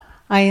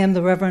I am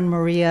the Reverend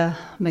Maria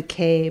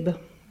McCabe,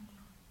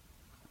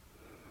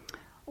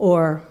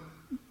 or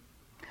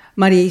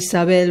Maria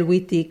Isabel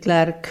Whitty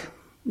Clark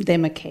de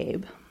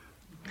McCabe.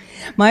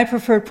 My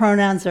preferred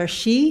pronouns are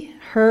she,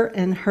 her,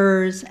 and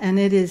hers, and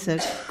it is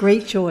a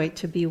great joy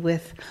to be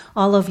with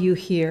all of you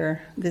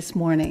here this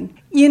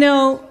morning. You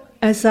know,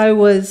 as I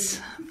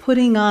was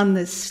putting on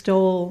this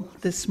stole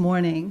this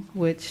morning,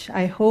 which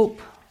I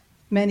hope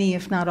many,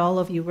 if not all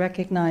of you,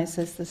 recognize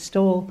as the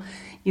stole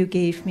you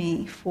gave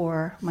me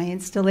for my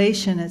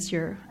installation as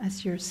your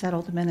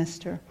settled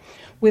minister,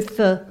 with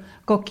the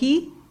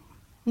coquille.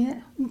 Yeah,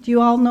 do you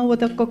all know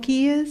what the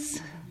coquille is?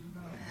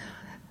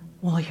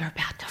 Well, you're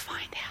about to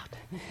find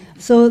out.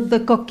 So the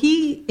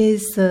coquille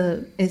is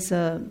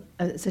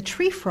a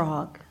tree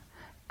frog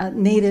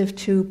native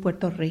to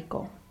Puerto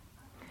Rico.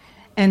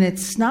 And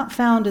it's not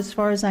found, as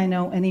far as I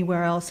know,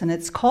 anywhere else. And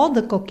it's called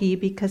the coquille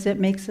because it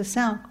makes a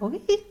sound.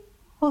 Coquille,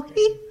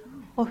 coquille,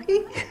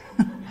 coquille.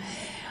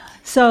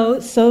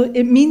 So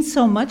it means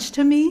so much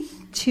to me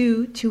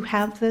to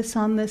have this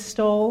on this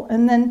stole.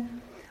 And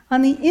then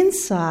on the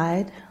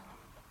inside,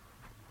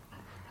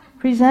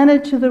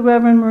 presented to the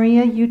Reverend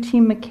Maria U.T.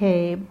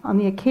 McCabe on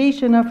the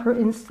occasion of her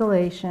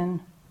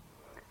installation.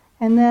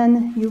 And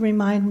then you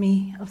remind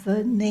me of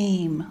the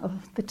name,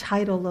 of the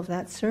title of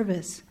that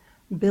service,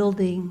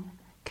 Building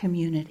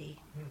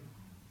Community.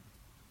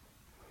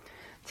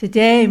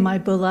 Today, my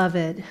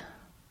beloved,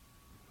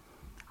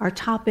 our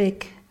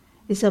topic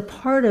is a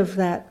part of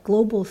that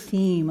global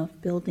theme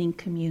of building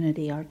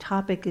community. Our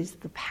topic is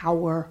the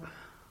power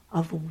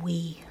of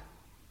we.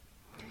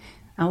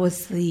 That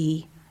was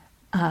the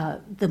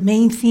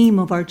main theme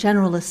of our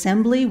General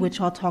Assembly,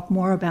 which I'll talk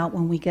more about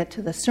when we get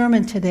to the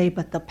sermon today,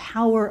 but the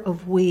power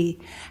of we,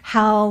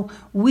 how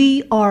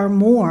we are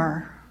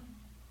more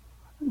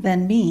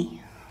than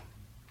me.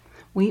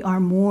 We are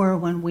more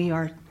when we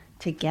are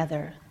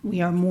together. We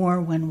are more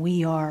when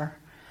we are,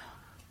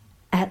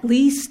 at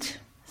least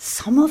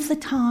some of the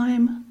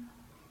time,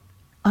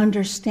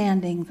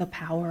 understanding the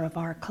power of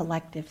our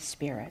collective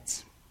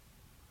spirits.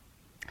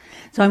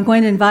 So I'm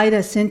going to invite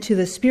us into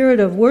the spirit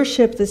of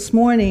worship this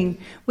morning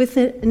with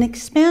an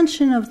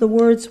expansion of the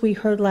words we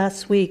heard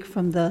last week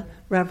from the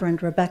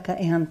Reverend Rebecca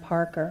Ann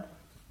Parker.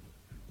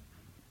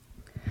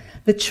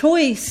 The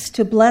choice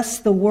to bless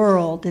the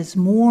world is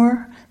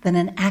more than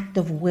an act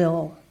of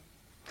will,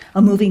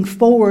 a moving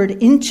forward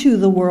into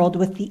the world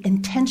with the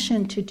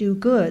intention to do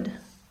good.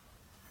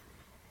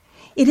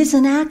 It is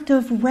an act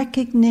of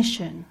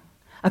recognition,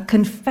 a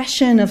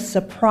confession of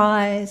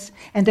surprise,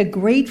 and a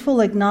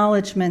grateful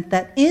acknowledgement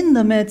that in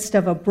the midst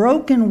of a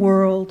broken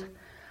world,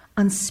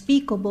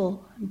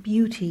 unspeakable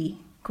beauty,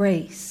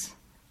 grace,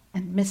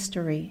 and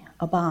mystery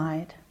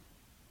abide.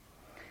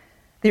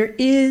 There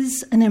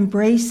is an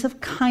embrace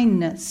of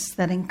kindness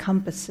that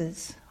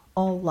encompasses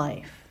all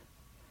life,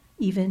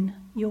 even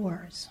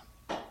yours.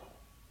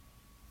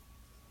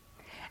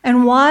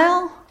 And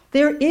while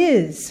there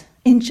is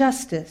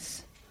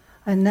injustice,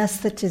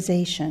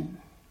 anesthetization,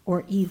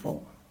 or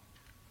evil,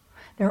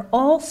 there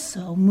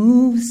also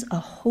moves a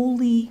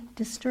holy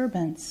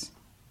disturbance,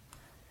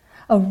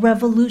 a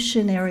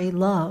revolutionary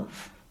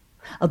love,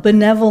 a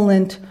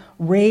benevolent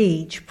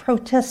rage,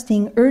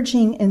 protesting,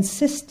 urging,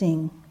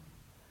 insisting,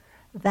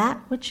 that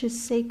which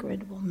is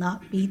sacred will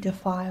not be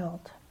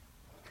defiled.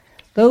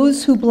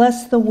 Those who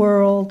bless the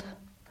world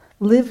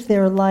live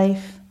their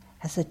life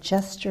as a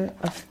gesture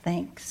of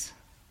thanks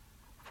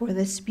for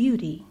this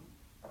beauty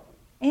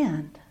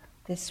and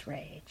this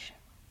rage.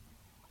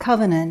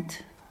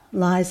 Covenant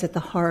lies at the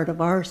heart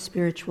of our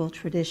spiritual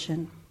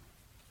tradition.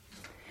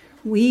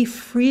 We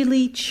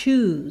freely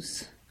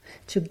choose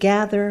to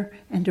gather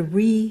and to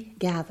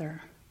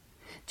regather,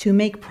 to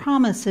make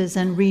promises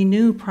and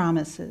renew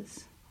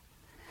promises,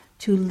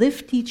 to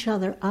lift each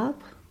other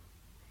up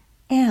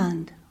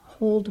and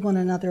hold one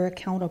another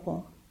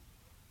accountable,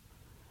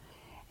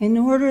 in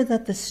order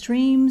that the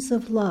streams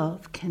of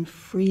love can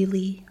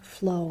freely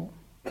flow.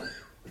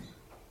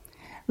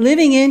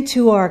 Living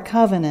into our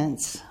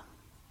covenants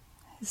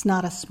is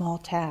not a small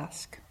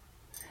task,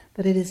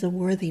 but it is a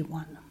worthy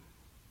one.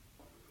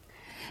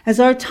 As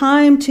our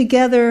time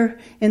together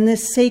in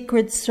this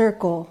sacred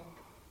circle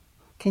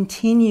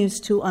continues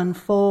to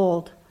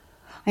unfold,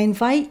 I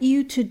invite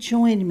you to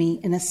join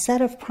me in a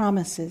set of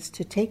promises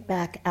to take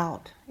back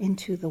out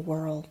into the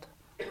world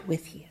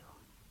with you.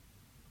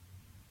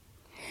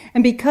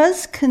 And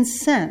because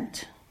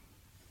consent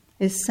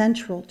is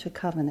central to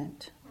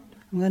covenant,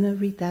 I'm going to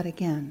read that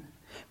again.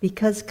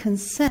 Because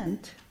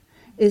consent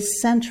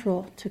is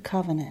central to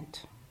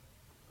covenant,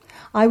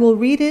 I will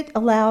read it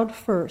aloud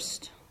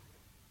first.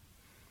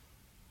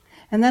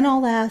 And then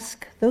I'll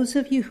ask those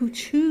of you who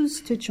choose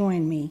to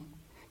join me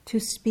to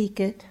speak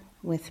it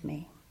with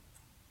me.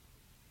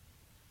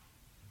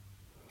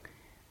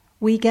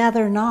 We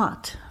gather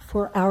not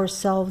for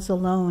ourselves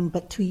alone,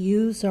 but to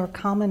use our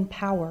common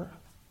power,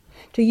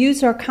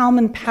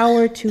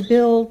 to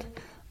build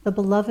the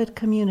beloved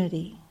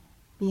community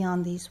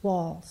beyond these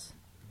walls.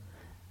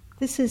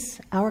 This is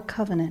our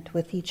covenant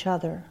with each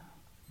other,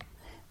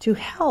 to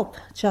help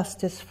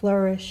justice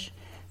flourish,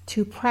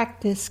 to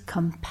practice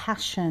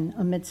compassion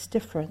amidst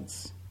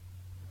difference,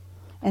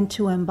 and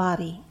to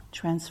embody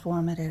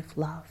transformative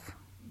love.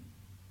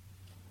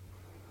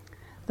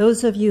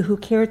 Those of you who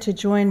care to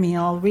join me,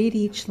 I'll read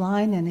each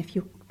line, and if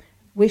you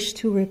wish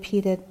to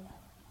repeat it,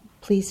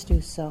 please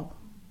do so.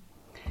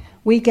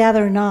 We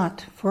gather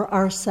not for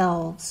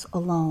ourselves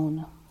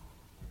alone.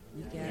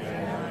 We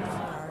gather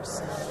not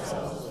for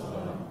ourselves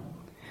alone.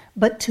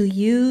 But to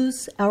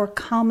use our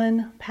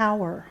common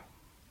power.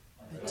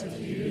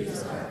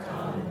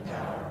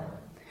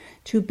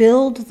 To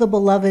build the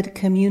beloved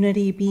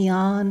community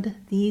beyond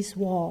these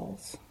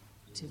walls.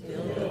 To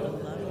build the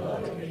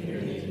beloved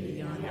community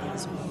beyond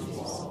these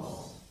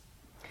walls.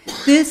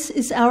 This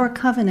is our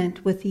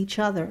covenant with each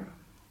other.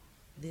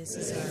 This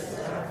is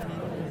our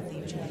covenant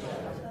with each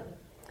other.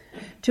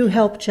 To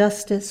help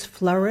justice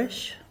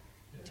flourish.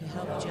 To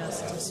help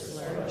justice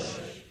flourish.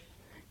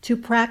 To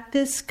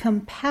practice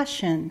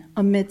compassion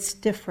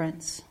amidst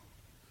difference.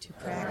 To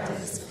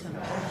practice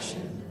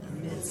compassion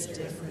amidst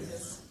difference.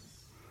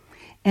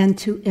 And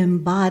to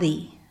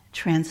embody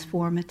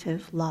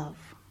transformative love.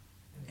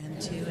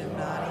 And to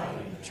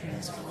embody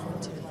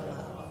transformative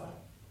love.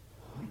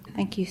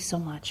 Thank you so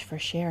much for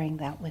sharing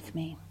that with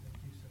me.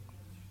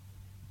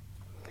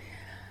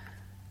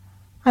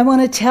 I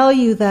want to tell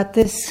you that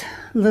this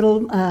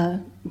little,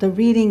 the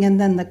reading and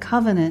then the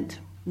covenant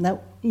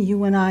that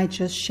you and I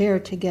just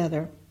shared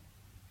together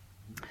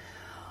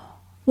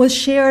was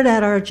shared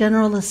at our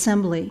General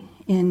Assembly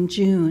in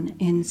June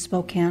in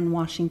Spokane,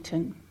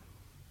 Washington.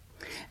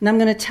 And I'm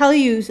going to tell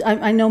you,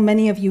 I know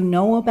many of you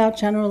know about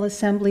General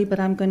Assembly, but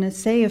I'm going to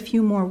say a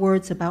few more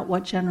words about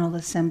what General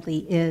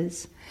Assembly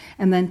is,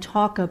 and then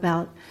talk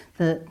about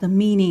the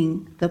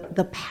meaning,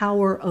 the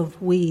power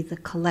of we, the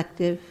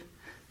collective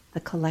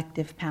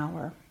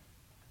power.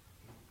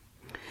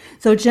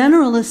 So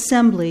General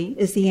Assembly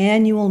is the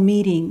annual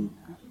meeting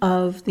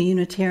of the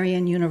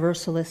Unitarian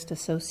Universalist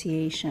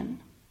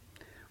Association,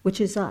 which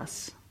is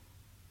us,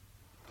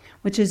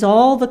 which is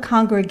all the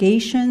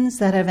congregations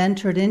that have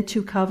entered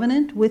into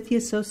covenant with the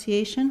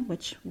association,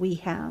 which we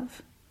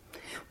have,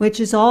 which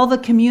is all the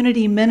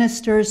community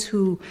ministers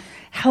who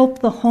help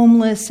the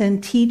homeless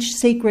and teach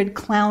sacred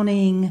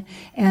clowning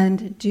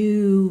and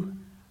do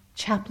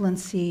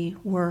chaplaincy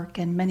work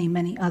and many,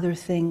 many other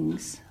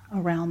things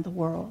around the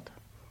world.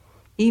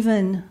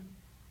 Even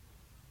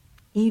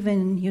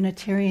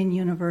Unitarian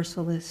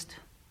Universalist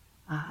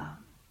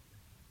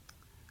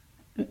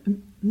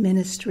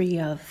ministry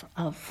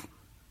of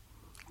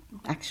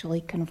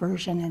actually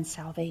conversion and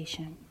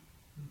salvation.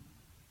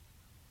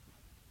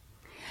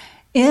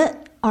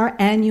 At our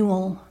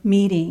annual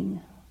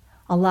meeting,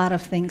 a lot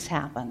of things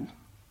happen.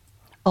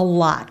 A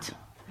lot.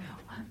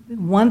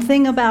 One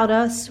thing about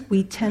us,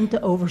 we tend to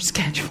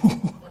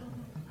overschedule.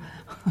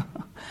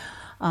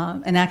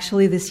 And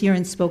actually this year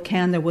in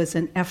Spokane, there was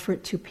an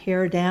effort to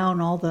pare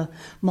down all the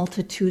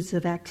multitudes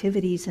of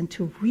activities and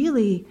to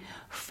really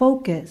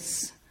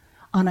focus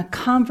on a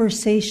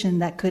conversation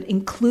that could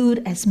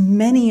include as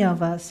many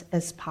of us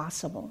as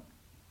possible.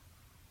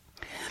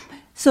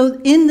 So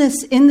in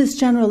this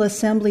General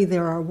Assembly,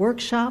 there are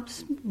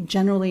workshops,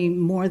 generally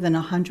more than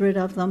 100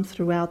 of them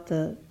throughout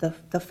the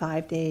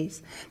 5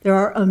 days. There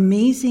are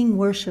amazing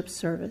worship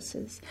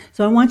services.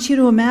 So I want you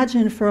to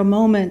imagine for a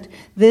moment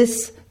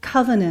this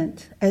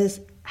covenant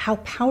as how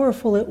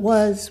powerful it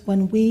was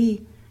when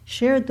we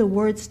shared the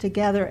words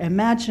together.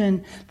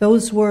 Imagine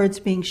those words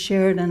being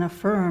shared and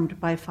affirmed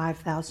by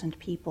 5,000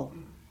 people.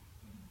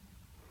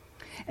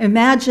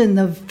 Imagine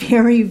the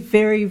very,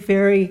 very,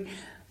 very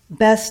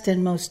best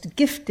and most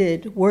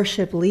gifted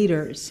worship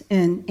leaders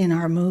in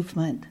our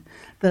movement,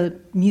 the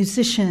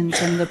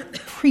musicians and the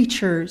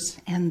preachers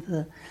and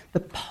the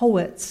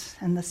poets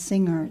and the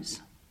singers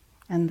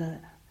and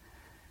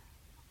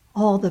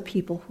all the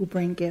people who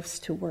bring gifts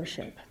to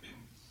worship.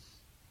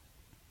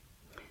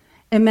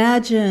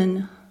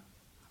 Imagine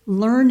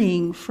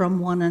learning from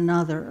one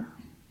another.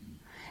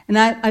 And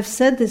I've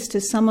said this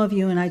to some of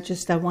you, and I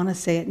want to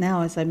say it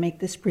now as I make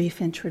this brief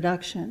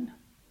introduction.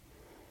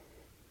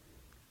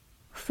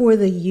 For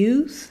the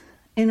youth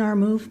in our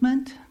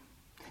movement,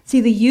 see,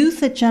 the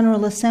youth at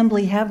General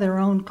Assembly have their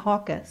own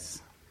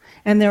caucus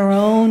and their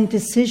own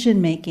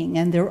decision-making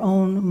and their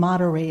own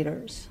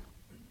moderators.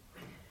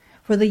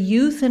 For the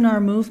youth in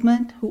our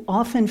movement who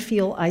often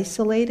feel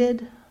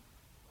isolated,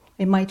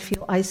 they might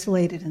feel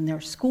isolated in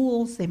their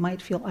schools, they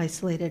might feel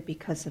isolated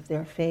because of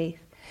their faith.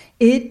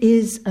 It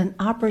is an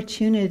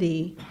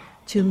opportunity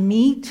to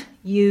meet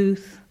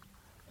youth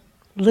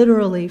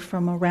literally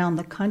from around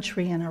the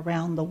country and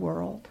around the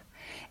world.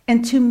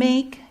 And to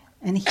make,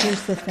 and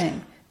here's the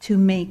thing, to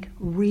make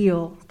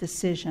real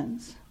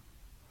decisions.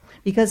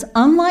 Because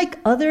unlike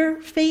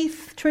other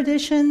faith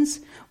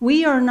traditions,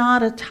 we are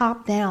not a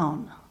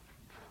top-down,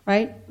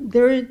 right?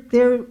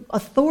 Their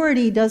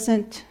authority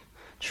doesn't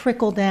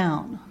trickle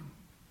down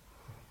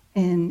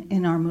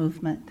in our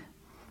movement.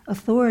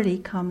 Authority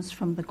comes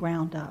from the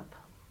ground up.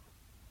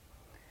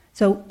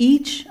 So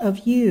each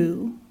of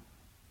you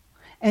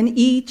and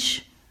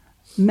each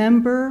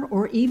member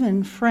or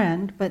even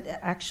friend, but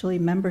actually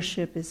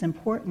membership is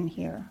important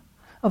here,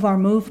 of our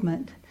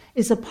movement,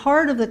 is a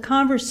part of the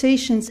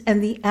conversations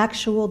and the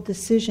actual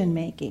decision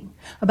making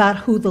about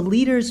who the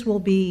leaders will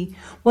be,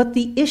 what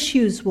the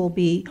issues will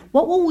be,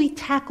 what will we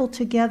tackle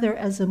together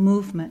as a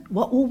movement,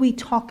 what will we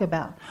talk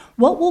about,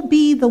 what will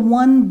be the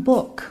one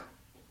book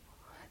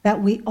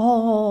that we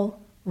all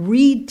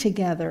read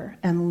together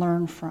and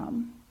learn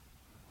from.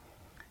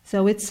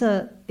 So it's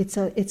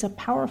a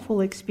powerful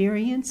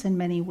experience in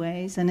many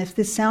ways, and if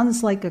this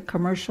sounds like a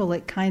commercial,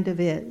 it kind of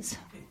is.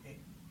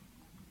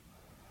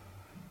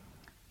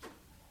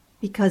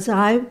 Because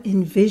I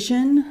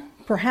envision,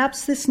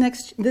 perhaps this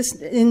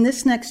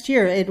next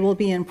year, it will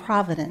be in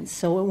Providence,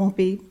 so it won't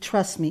be,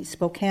 trust me,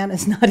 Spokane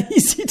is not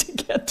easy to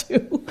get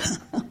to.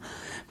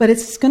 But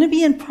it's going to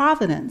be in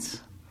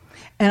Providence.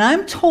 And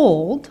I'm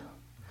told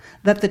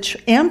that the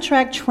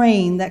Amtrak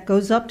train that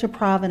goes up to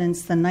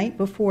Providence the night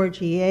before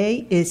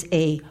GA is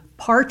a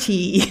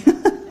party.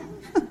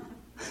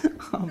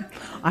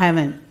 I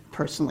haven't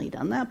personally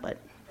done that, but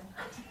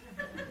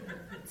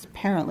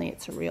apparently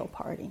it's a real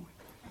party.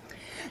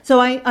 So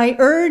I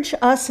urge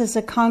us as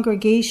a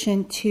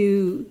congregation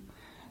to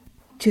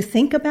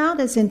think about,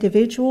 as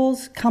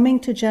individuals,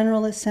 coming to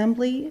General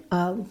Assembly,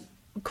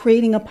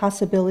 creating a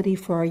possibility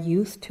for our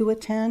youth to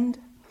attend,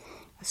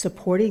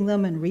 supporting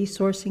them and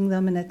resourcing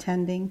them in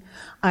attending.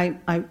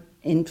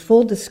 In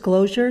full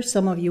disclosure,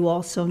 some of you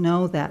also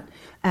know that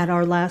at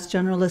our last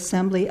General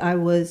Assembly, I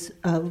was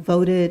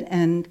voted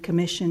and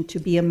commissioned to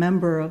be a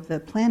member of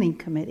the Planning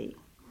Committee.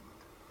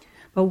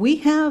 But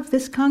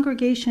this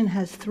congregation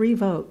has 3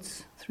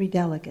 votes, 3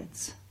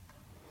 delegates.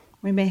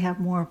 We may have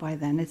more by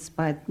then. It's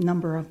by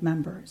number of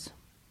members.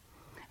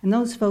 And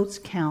those votes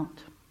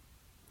count.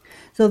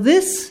 So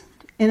this,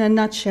 in a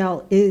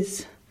nutshell,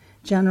 is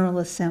General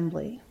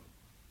Assembly.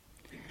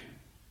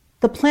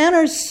 The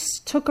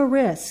planners took a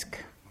risk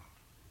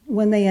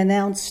when they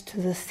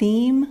announced the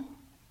theme,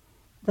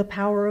 the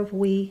power of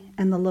we,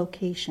 and the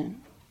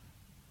location.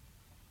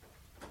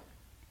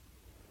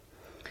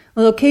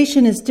 The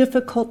location is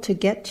difficult to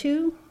get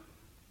to,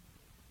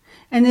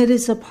 and it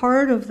is a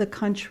part of the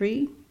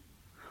country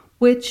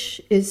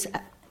which is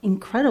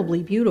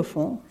incredibly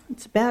beautiful.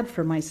 It's bad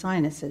for my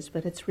sinuses,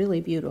 but it's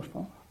really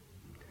beautiful.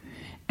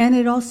 And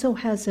it also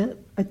has a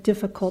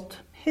difficult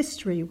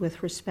history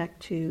with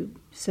respect to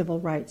civil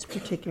rights,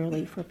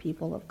 particularly for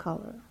people of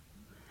color.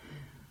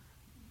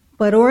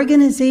 But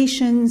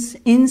organizations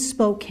in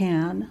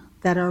Spokane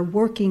that are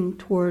working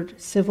toward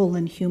civil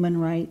and human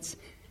rights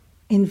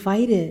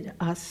invited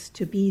us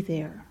to be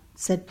there,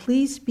 said,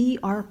 please be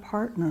our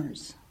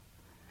partners.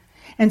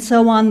 And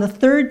so on the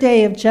 3rd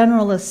day of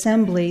General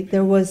Assembly,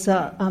 there was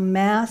a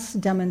mass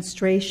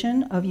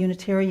demonstration of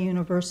Unitarian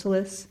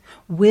Universalists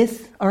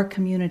with our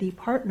community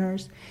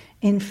partners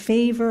in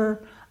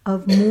favor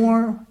of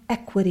more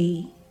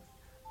equity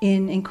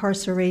in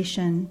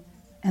incarceration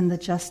and the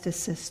justice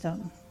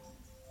system.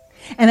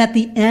 And at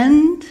the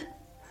end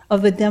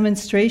of the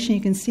demonstration,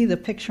 you can see the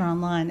picture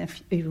online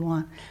if you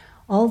want,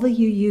 all the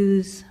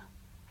UUs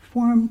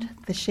formed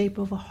the shape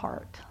of a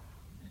heart.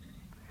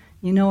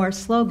 You know our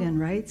slogan,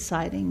 right?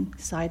 Siding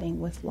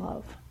with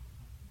love.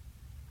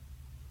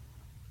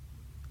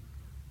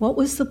 What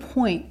was the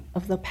point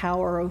of the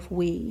power of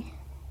we?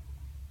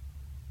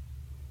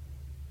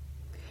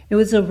 It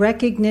was a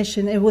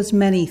recognition, it was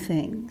many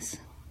things,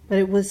 but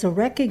it was a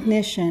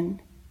recognition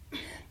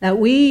that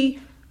we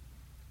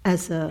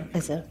as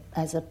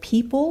a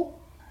people,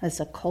 as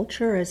a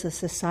culture, as a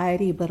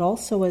society, but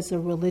also as a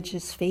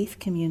religious faith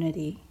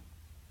community,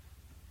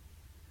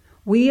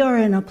 we are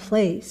in a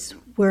place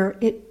where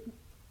it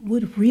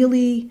would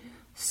really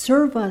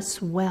serve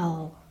us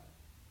well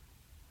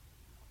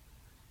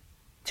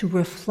to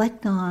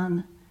reflect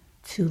on,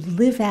 to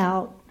live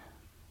out,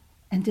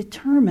 and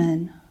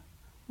determine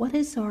what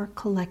is our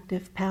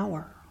collective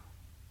power.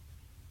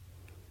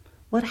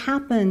 What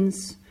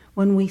happens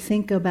when we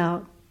think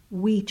about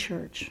we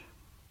church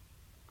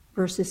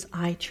versus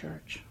I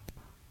church?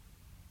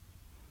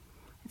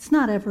 It's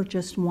not ever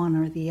just one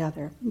or the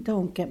other.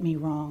 Don't get me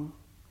wrong.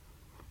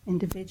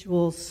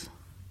 Individuals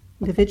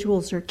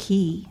are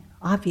key,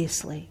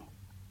 obviously.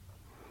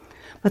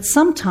 But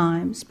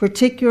sometimes,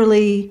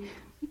 particularly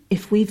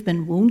if we've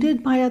been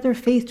wounded by other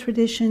faith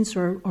traditions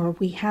or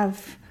we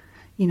have,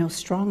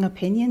 strong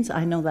opinions,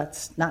 I know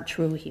that's not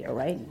true here,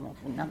 right?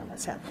 None of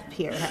us have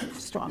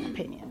strong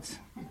opinions.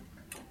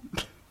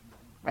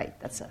 Right,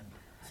 that's a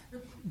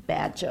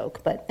bad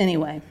joke, but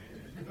anyway.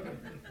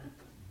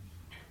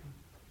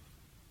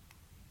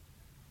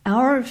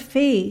 Our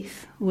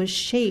faith was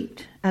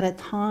shaped at a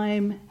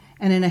time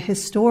and in a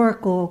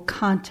historical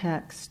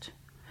context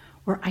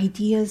where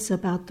ideas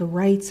about the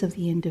rights of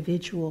the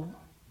individual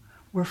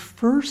were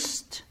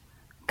first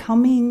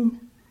coming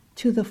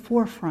to the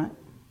forefront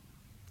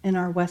in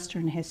our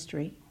Western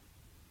history.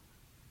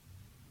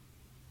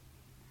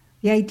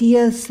 The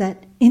ideas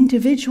that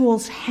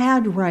individuals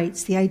had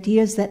rights, the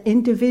ideas that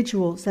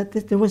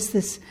there was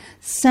this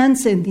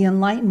sense in the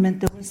Enlightenment,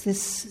 there was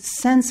this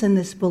sense and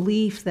this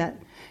belief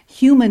that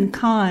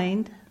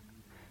humankind,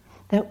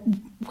 that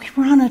we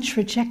were on a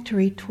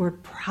trajectory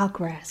toward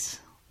progress,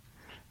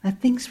 that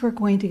things were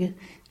going to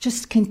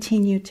just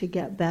continue to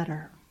get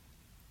better.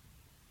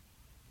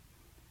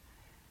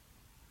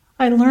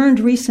 I learned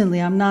recently,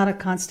 I'm not a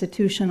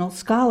constitutional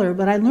scholar,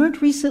 but I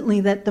learned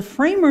recently that the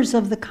framers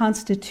of the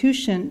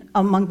Constitution,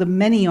 among the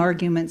many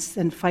arguments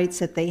and fights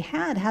that they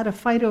had a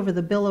fight over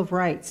the Bill of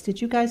Rights.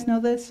 Did you guys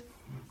know this?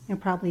 You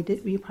probably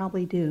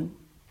do.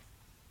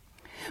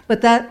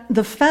 But that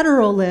the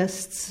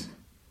Federalists,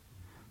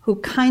 who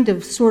kind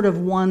of sort of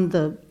won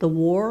the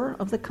war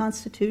of the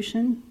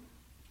Constitution,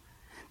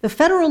 the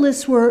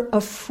Federalists were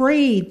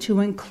afraid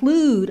to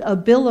include a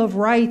Bill of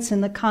Rights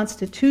in the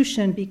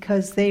Constitution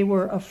because they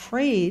were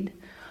afraid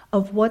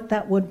of what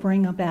that would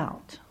bring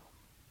about.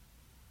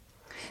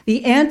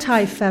 The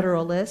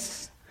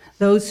Anti-Federalists,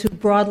 those who,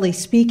 broadly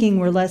speaking,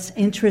 were less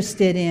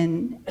interested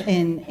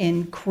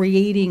in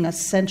creating a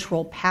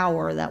central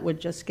power that would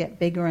just get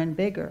bigger and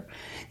bigger,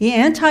 the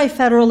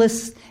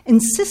Anti-Federalists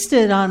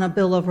insisted on a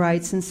Bill of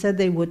Rights and said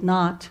they would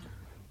not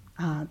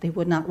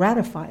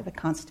ratify the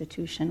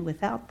Constitution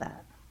without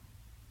that.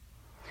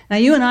 Now,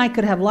 you and I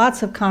could have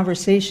lots of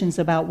conversations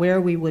about where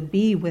we would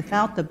be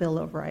without the Bill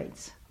of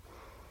Rights.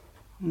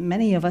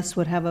 Many of us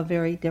would have a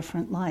very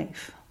different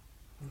life.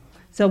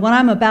 So what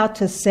I'm about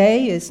to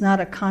say is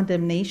not a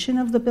condemnation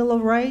of the Bill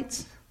of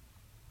Rights,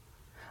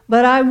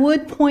 but I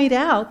would point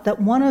out that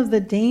one of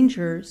the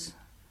dangers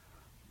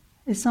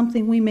is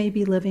something we may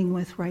be living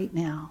with right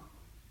now,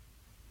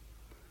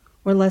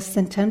 where less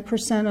than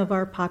 10% of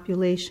our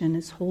population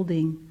is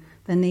holding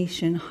the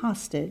nation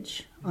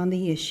hostage on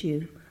the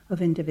issue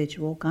of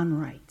individual gun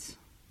rights.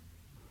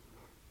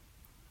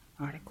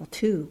 Article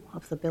 2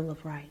 of the Bill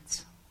of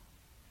Rights.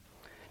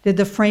 Did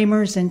the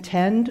framers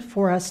intend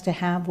for us to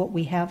have what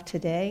we have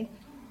today?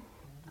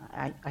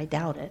 I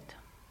doubt it.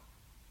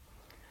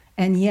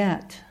 And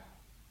yet,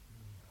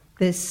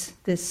 this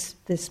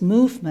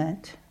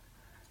movement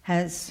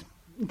has,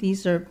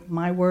 these are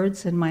my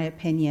words and my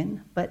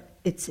opinion, but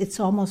it's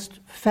almost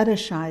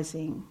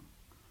fetishizing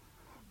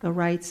the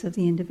rights of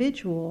the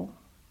individual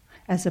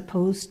as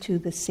opposed to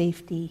the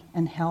safety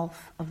and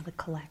health of the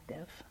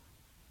collective.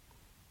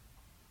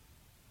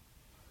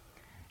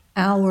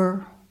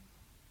 Our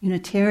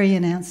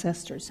Unitarian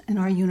ancestors and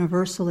our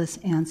Universalist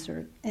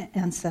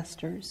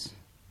ancestors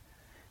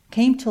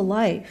came to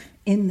life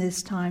in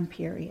this time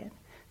period.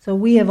 So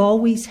we have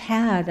always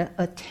had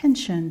a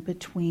tension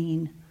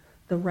between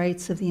the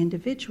rights of the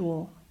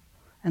individual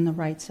and the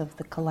rights of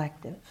the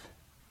collective.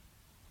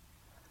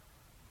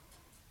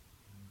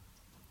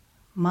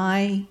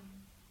 My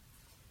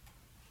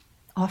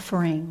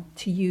offering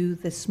to you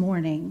this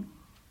morning,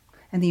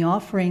 and the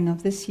offering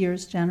of this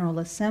year's General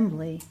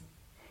Assembly,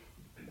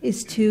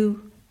 is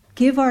to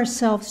give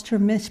ourselves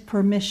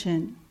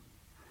permission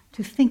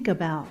to think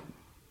about,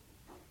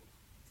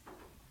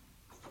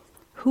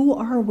 who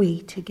are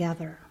we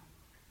together?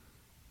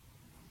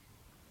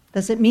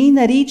 Does it mean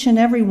that each and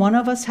every one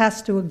of us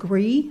has to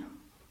agree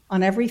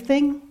on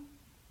everything?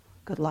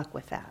 Good luck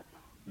with that.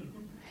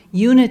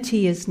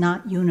 Unity is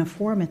not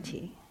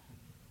uniformity.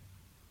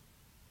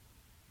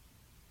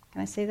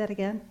 Can I say that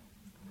again?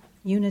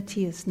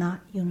 Unity is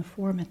not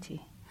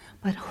uniformity.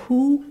 But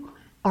who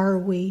are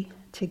we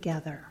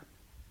together?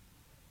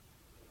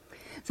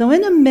 So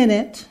in a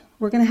minute,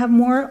 we're going to have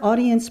more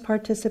audience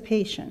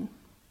participation.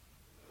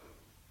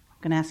 I'm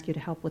going to ask you to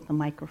help with the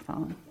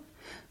microphone.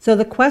 So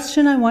the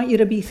question I want you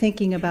to be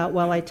thinking about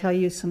while I tell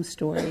you some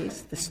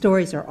stories, the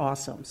stories are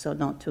awesome, so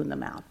don't tune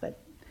them out, but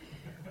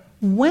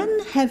when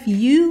have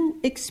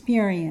you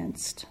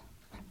experienced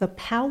the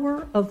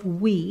power of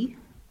we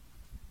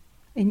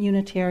in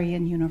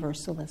Unitarian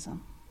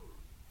Universalism?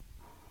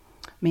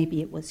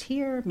 Maybe it was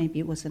here, maybe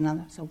it was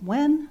another. So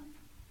when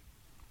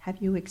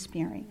have you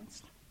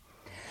experienced?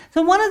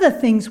 So one of the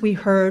things we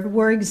heard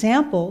were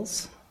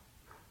examples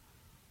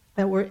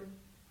that were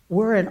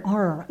and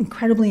are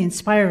incredibly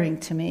inspiring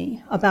to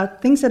me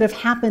about things that have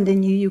happened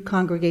in UU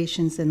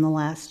congregations in the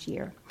last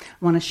year.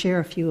 I want to share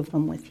a few of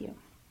them with you.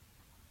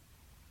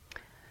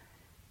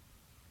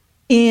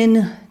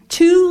 In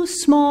two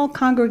small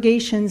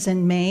congregations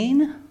in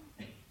Maine,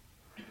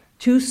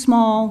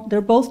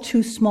 they're both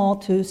too small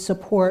to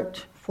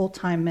support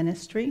full-time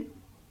ministry,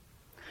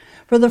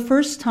 for the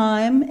first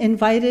time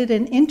invited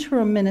an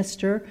interim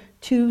minister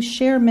to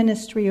share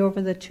ministry over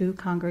the two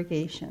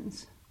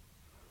congregations.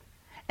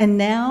 And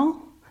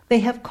now they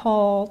have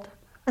called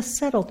a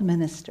settled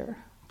minister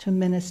to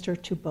minister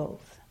to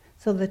both.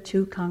 So the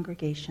two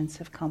congregations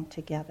have come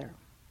together.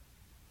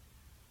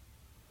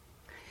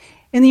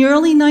 In the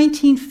early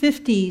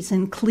 1950s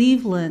in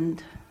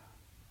Cleveland,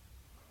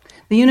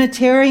 the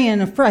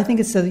Unitarian, I think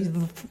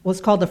was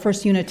called the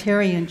First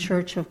Unitarian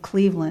Church of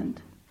Cleveland,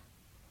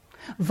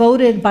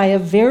 voted by a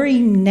very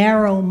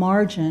narrow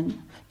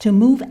margin to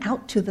move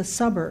out to the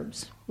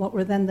suburbs, what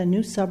were then the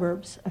new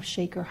suburbs of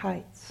Shaker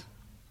Heights.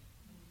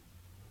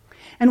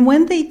 And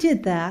when they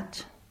did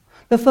that,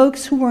 the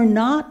folks who were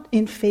not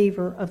in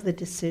favor of the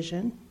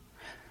decision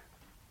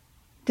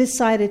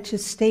decided to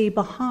stay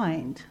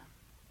behind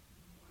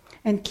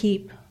and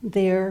keep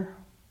their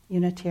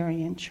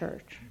Unitarian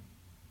Church.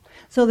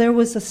 So there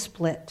was a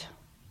split.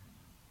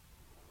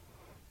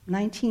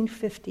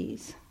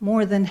 1950s,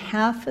 more than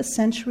half a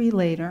century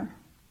later,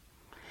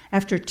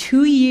 after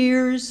 2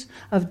 years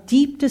of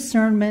deep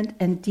discernment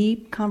and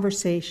deep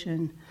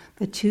conversation,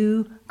 the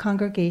two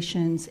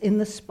congregations,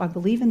 I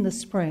believe in the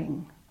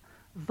spring,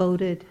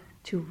 voted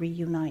to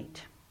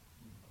reunite.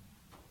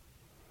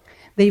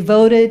 They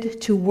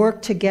voted to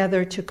work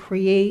together to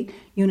create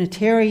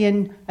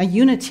a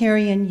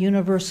Unitarian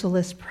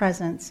Universalist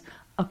presence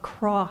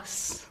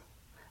across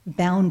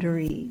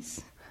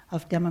boundaries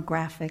of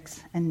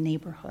demographics and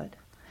neighborhood,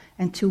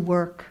 and to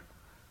work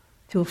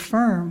to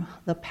affirm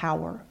the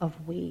power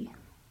of we.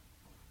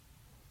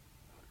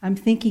 I'm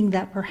thinking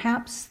that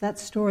perhaps that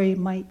story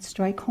might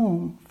strike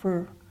home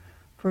for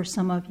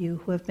some of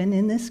you who have been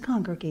in this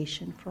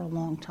congregation for a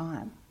long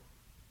time.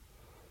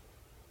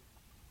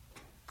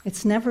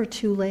 It's never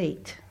too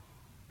late.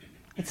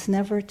 It's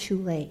never too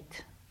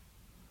late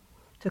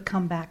to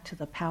come back to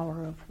the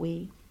power of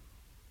we.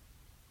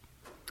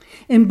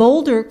 In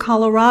Boulder,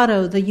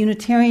 Colorado, the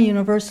Unitarian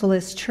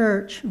Universalist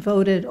Church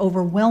voted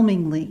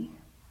overwhelmingly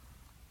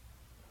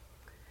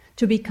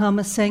to become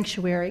a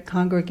sanctuary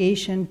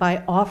congregation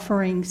by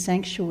offering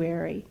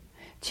sanctuary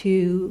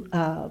to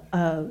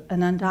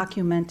an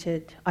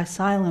undocumented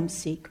asylum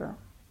seeker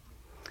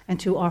and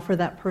to offer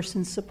that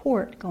person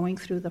support going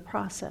through the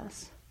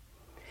process.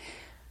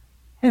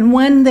 And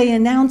when they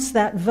announced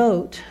that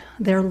vote,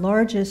 their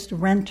largest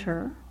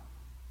renter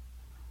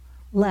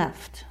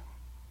left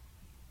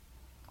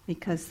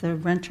because the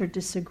renter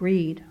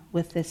disagreed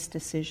with this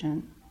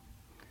decision.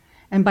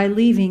 And by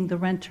leaving, the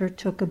renter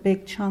took a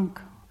big chunk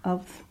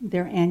of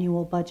their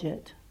annual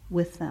budget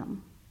with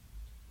them.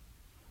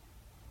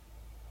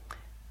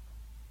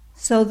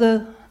 So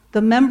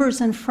the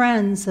members and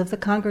friends of the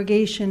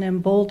congregation in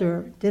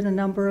Boulder did a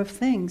number of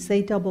things.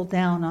 They doubled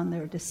down on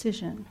their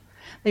decision.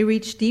 They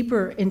reached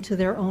deeper into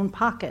their own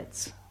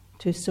pockets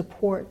to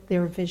support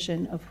their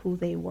vision of who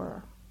they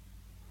were.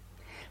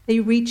 They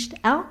reached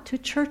out to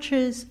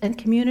churches and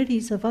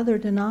communities of other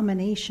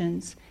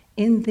denominations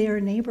in their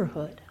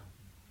neighborhood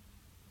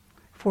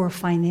for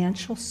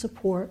financial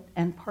support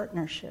and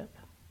partnership.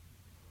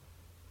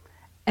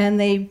 And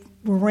they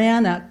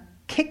ran a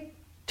Kick,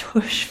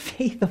 Tush,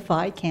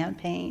 Faithify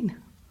campaign.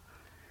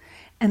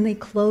 And they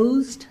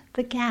closed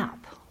the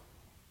gap.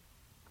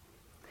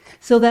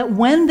 So that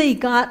when they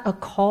got a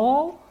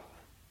call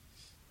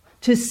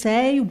to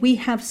say, we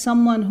have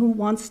someone who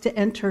wants to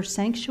enter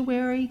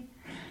sanctuary,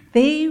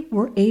 they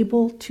were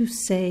able to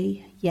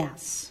say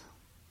yes.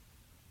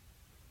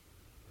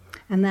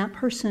 And that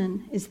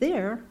person is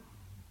there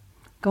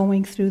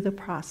going through the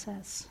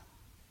process.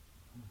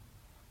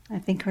 I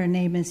think her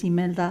name is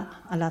Imelda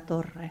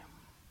Alatorre.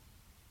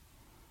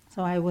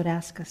 So I would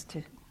ask us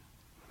to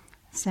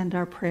send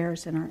our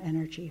prayers and our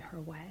energy her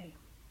way.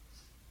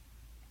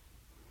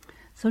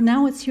 So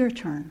now it's your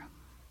turn.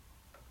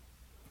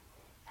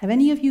 Have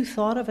any of you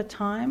thought of a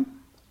time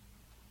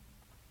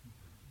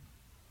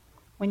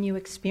when you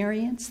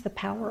experienced the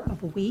power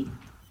of we?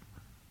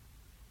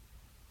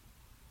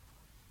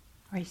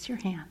 Raise your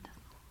hand.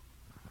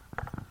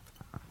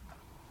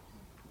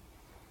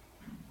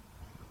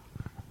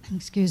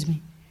 Excuse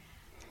me.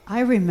 I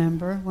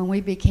remember when we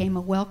became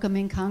a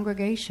welcoming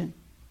congregation.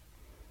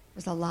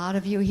 There's a lot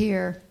of you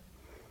here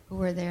who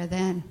were there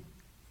then.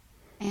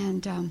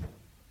 And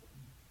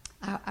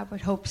I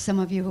would hope some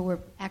of you who were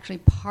actually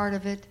part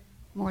of it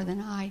more than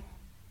I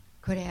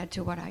could add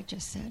to what I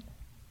just said.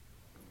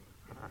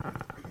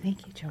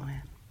 Thank you,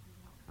 Joanne.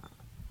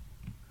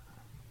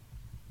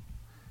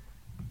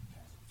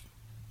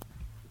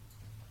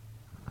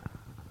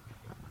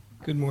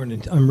 Good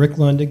morning. I'm Rick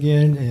Lund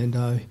again, and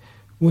I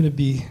want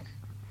to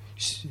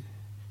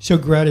show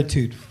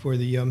gratitude for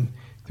the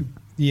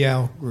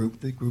AL group,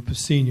 the group of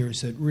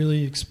seniors that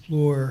really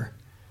explore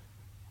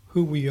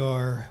who we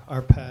are,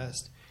 our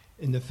past,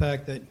 and the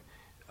fact that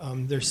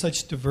there's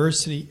such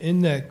diversity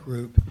in that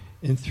group,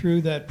 and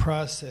through that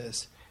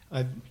process,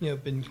 I've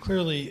been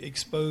clearly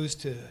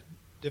exposed to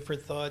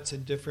different thoughts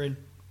and different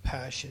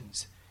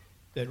passions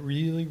that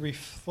really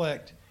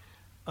reflect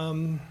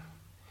the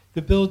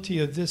ability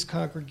of this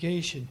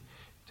congregation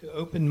to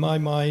open my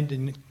mind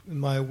and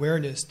my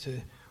awareness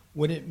to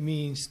what it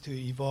means to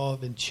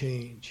evolve and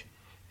change,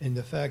 and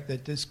the fact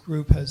that this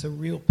group has a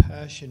real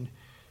passion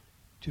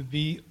to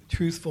be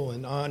truthful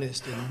and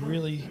honest and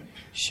really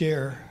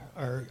share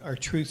our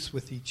truths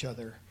with each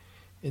other.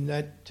 And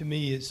that, to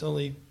me, is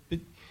only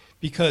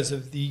because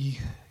of the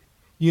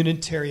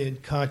Unitarian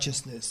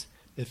consciousness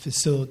that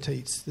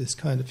facilitates this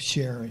kind of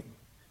sharing.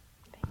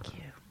 Thank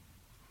you.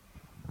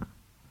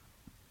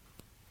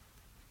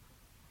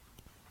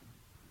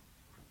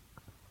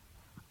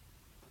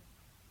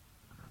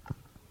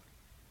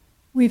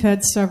 We've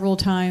had several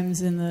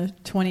times in the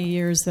 20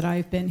 years that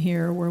I've been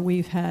here where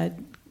we've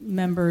had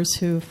members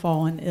who've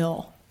fallen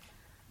ill.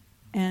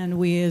 And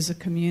we as a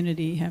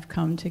community have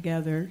come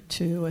together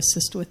to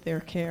assist with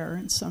their care,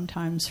 and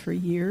sometimes for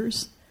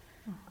years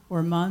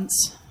or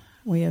months.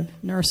 We have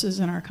nurses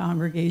in our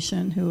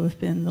congregation who have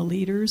been the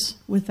leaders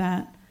with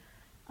that.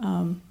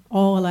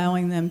 all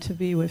allowing them to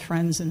be with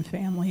friends and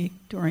family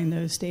during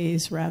those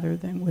days rather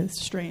than with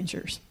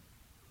strangers.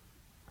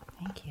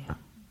 Thank you.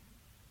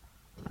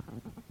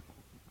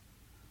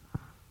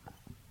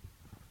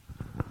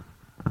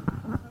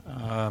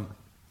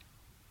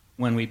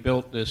 When we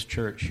built this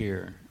church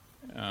here,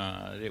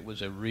 it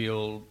was a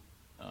real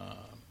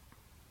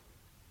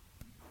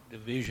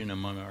division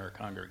among our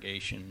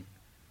congregation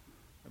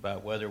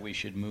about whether we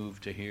should move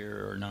to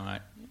here or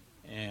not,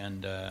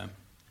 and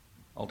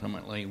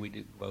ultimately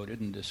we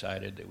voted and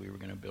decided that we were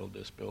going to build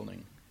this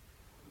building.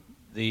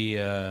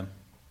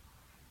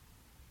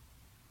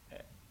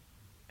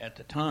 At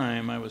the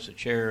time, I was the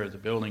chair of the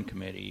building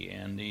committee,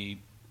 and the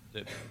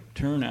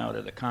turnout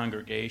of the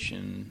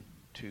congregation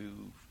to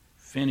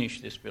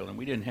finish this building,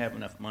 we didn't have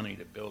enough money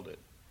to build it.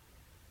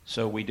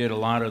 So we did a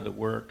lot of the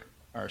work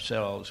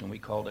ourselves, and we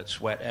called it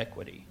sweat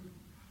equity.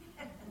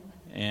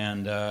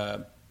 And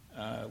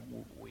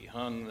we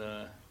hung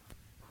the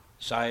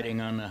siding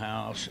on the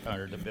house,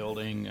 or the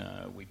building.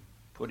 We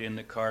put in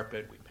the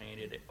carpet. We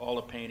painted it. All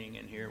the painting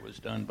in here was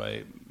done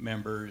by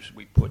members.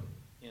 We put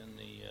in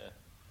the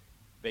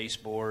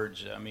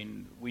baseboards. I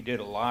mean, we did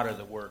a lot of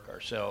the work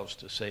ourselves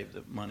to save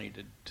the money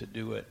to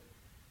do it.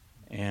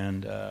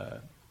 And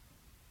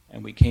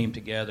we came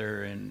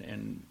together,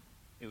 and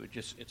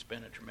it's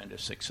been a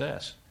tremendous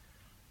success.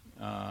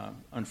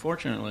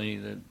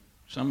 Unfortunately,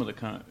 some of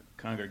the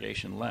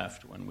congregation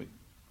left when we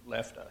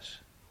left us.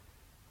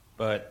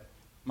 But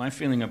my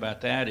feeling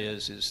about that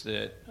is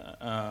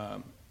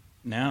that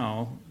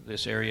now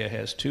this area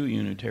has 2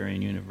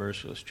 Unitarian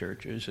Universalist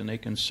churches, and they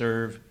can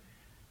serve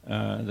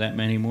that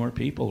many more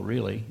people,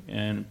 really,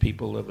 and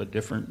people of a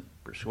different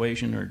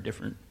persuasion or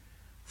different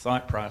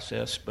thought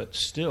process, but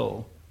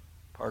still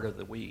part of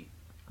the we.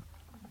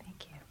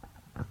 Thank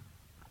you.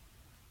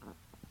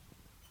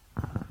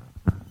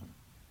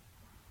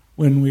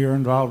 When we were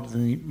involved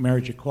in the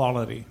marriage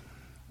equality,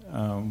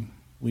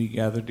 we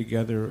gathered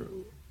together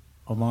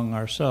among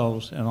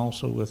ourselves and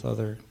also with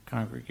other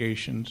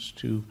congregations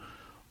to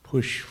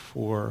push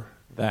for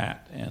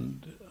that.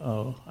 And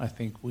I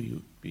think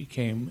we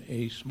became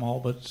a small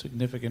but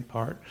significant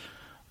part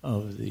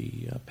of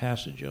the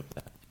passage of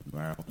that in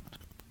Maryland.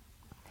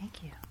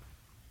 Thank you.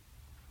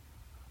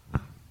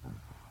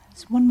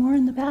 There's one more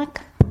in the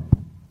back.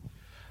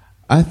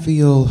 I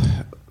feel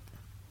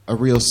a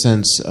real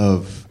sense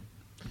of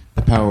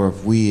the power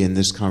of we in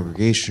this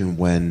congregation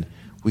when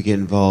we get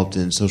involved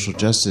in social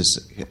justice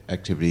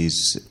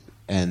activities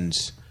and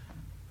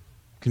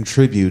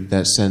contribute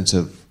that sense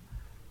of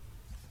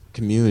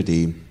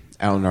community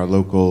out in our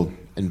local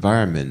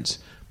environment,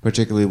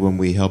 particularly when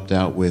we helped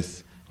out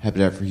with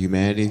Habitat for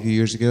Humanity a few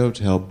years ago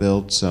to help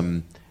build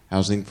some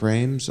housing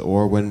frames,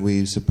 or when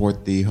we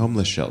support the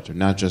homeless shelter,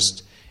 not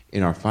just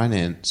in our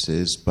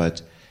finances,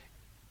 but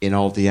in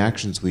all the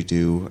actions we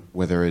do,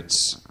 whether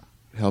it's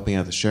helping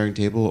out the sharing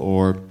table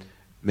or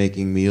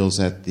making meals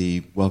at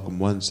the Welcome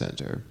One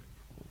Center.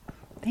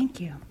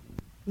 Thank you.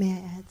 May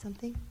I add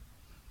something?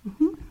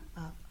 Mm-hmm.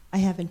 I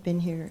haven't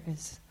been here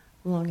as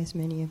long as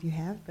many of you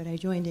have, but I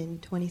joined in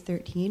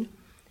 2013,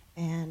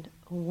 and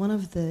one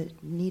of the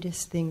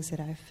neatest things that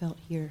I felt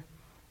here,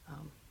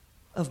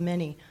 of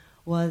many,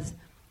 was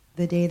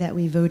the day that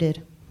we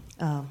voted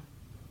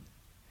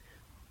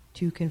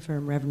to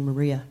confirm Reverend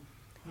Maria,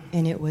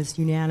 and it was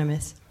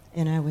unanimous,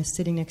 and I was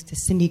sitting next to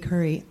Cindy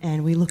Curry,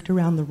 and we looked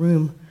around the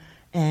room,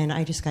 and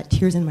I just got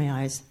tears in my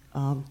eyes.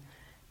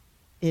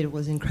 It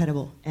was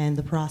incredible, and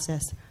the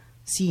process,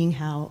 seeing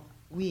how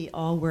we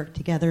all worked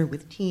together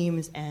with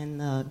teams,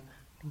 and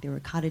there were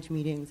cottage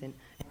meetings and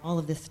all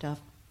of this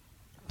stuff,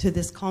 to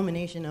this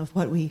culmination of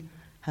what we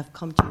have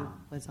come to,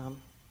 was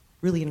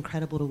really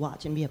incredible to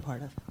watch and be a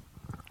part of.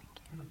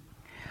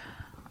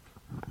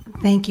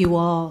 Thank you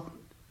all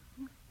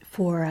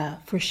for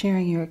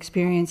sharing your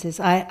experiences.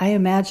 I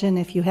imagine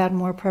if you had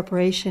more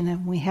preparation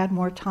and we had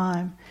more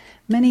time,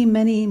 many,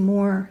 many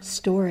more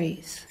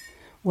stories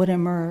would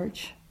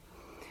emerge.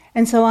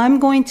 And so I'm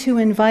going to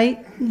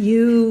invite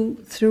you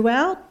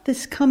throughout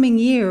this coming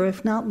year,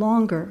 if not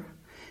longer,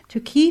 to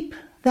keep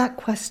that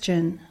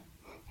question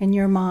in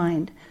your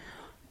mind.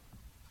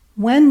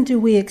 When do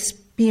we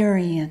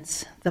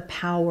experience the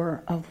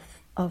power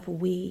of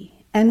we?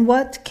 And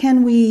what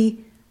can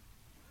we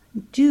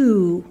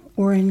do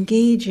or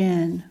engage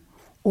in,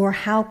 or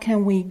how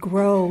can we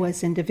grow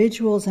as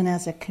individuals and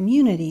as a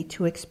community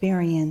to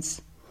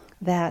experience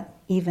that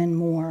even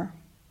more?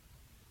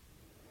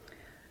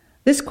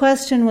 This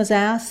question was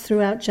asked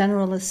throughout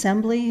General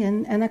Assembly,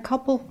 and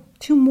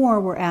two more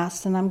were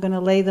asked, and I'm going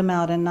to lay them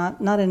out and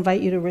not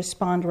invite you to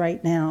respond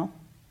right now.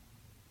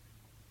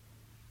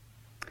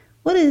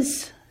 What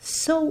is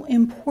so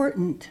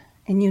important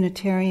in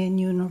Unitarian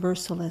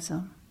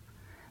Universalism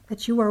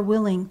that you are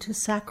willing to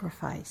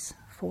sacrifice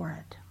for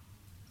it?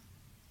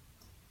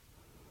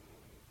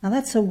 Now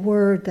that's a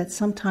word that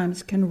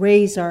sometimes can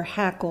raise our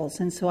hackles,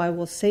 and so I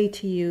will say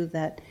to you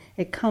that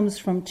it comes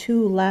from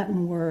 2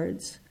 Latin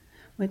words,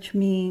 which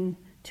mean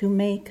to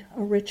make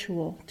a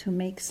ritual, to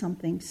make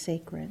something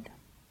sacred.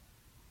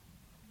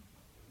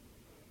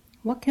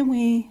 What can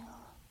we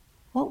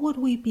what would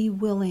we be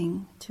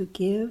willing to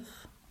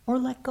give or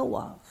let go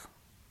of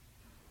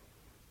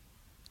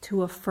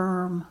to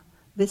affirm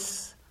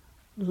this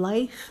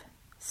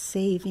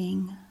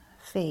life-saving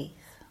faith?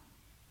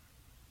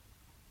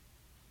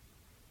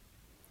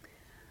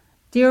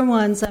 Dear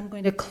ones, I'm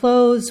going to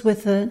close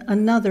with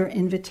another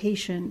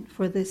invitation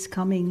for this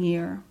coming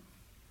year.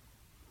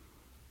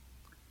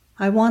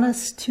 I want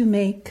us to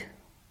make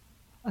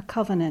a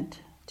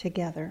covenant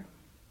together.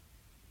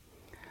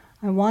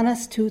 I want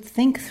us to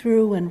think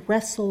through and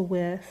wrestle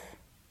with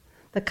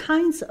the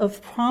kinds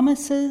of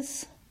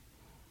promises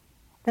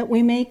that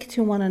we make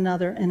to one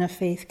another in a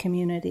faith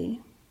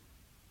community,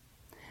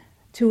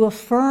 to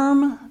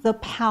affirm the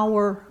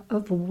power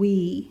of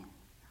we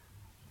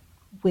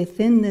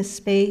within this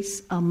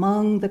space,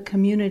 among the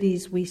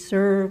communities we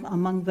serve,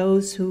 among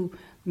those who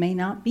may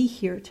not be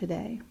here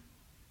today.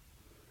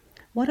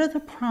 What are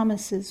the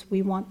promises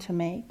we want to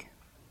make?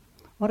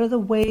 What are the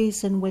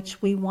ways in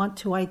which we want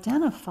to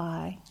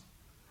identify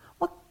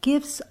what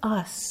gives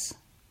us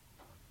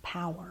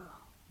power?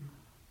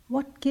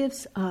 What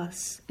gives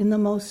us, in the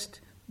most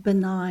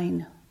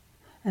benign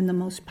and the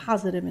most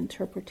positive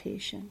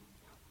interpretation,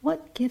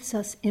 what gives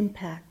us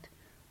impact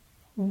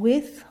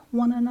with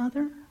one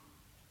another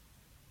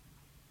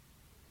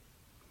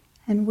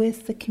and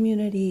with the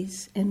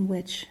communities in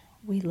which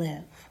we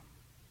live?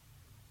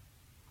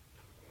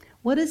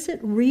 What is it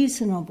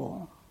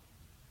reasonable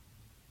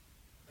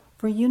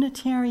for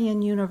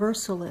Unitarian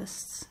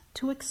Universalists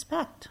to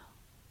expect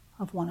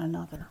of one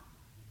another?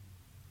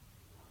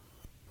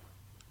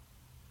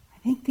 I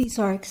think these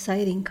are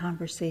exciting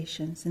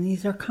conversations, and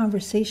these are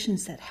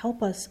conversations that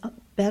help us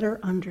better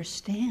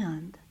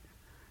understand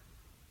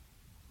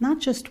not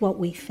just what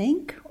we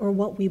think or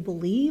what we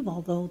believe,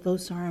 although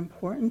those are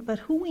important, but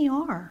who we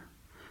are,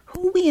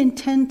 who we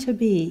intend to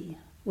be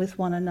with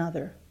one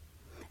another.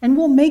 And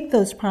we'll make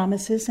those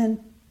promises, and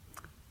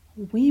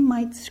we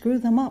might screw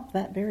them up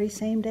that very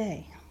same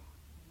day.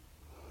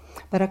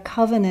 But a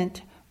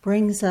covenant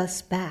brings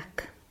us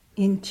back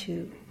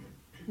into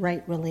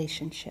right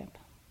relationship.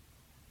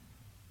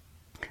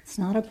 It's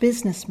not a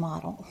business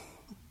model.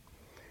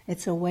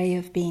 It's a way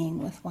of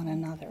being with one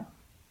another.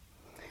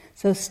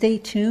 So stay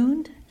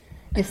tuned.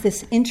 If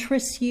this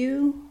interests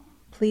you,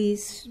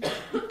 please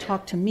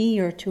talk to me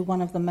or to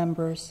one of the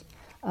members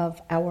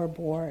of our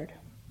board.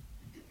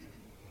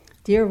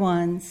 Dear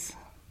ones,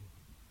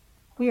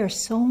 we are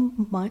so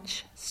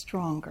much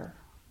stronger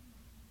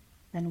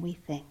than we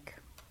think.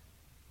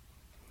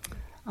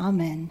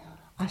 Amen,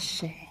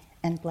 Ashe,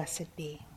 and blessed be.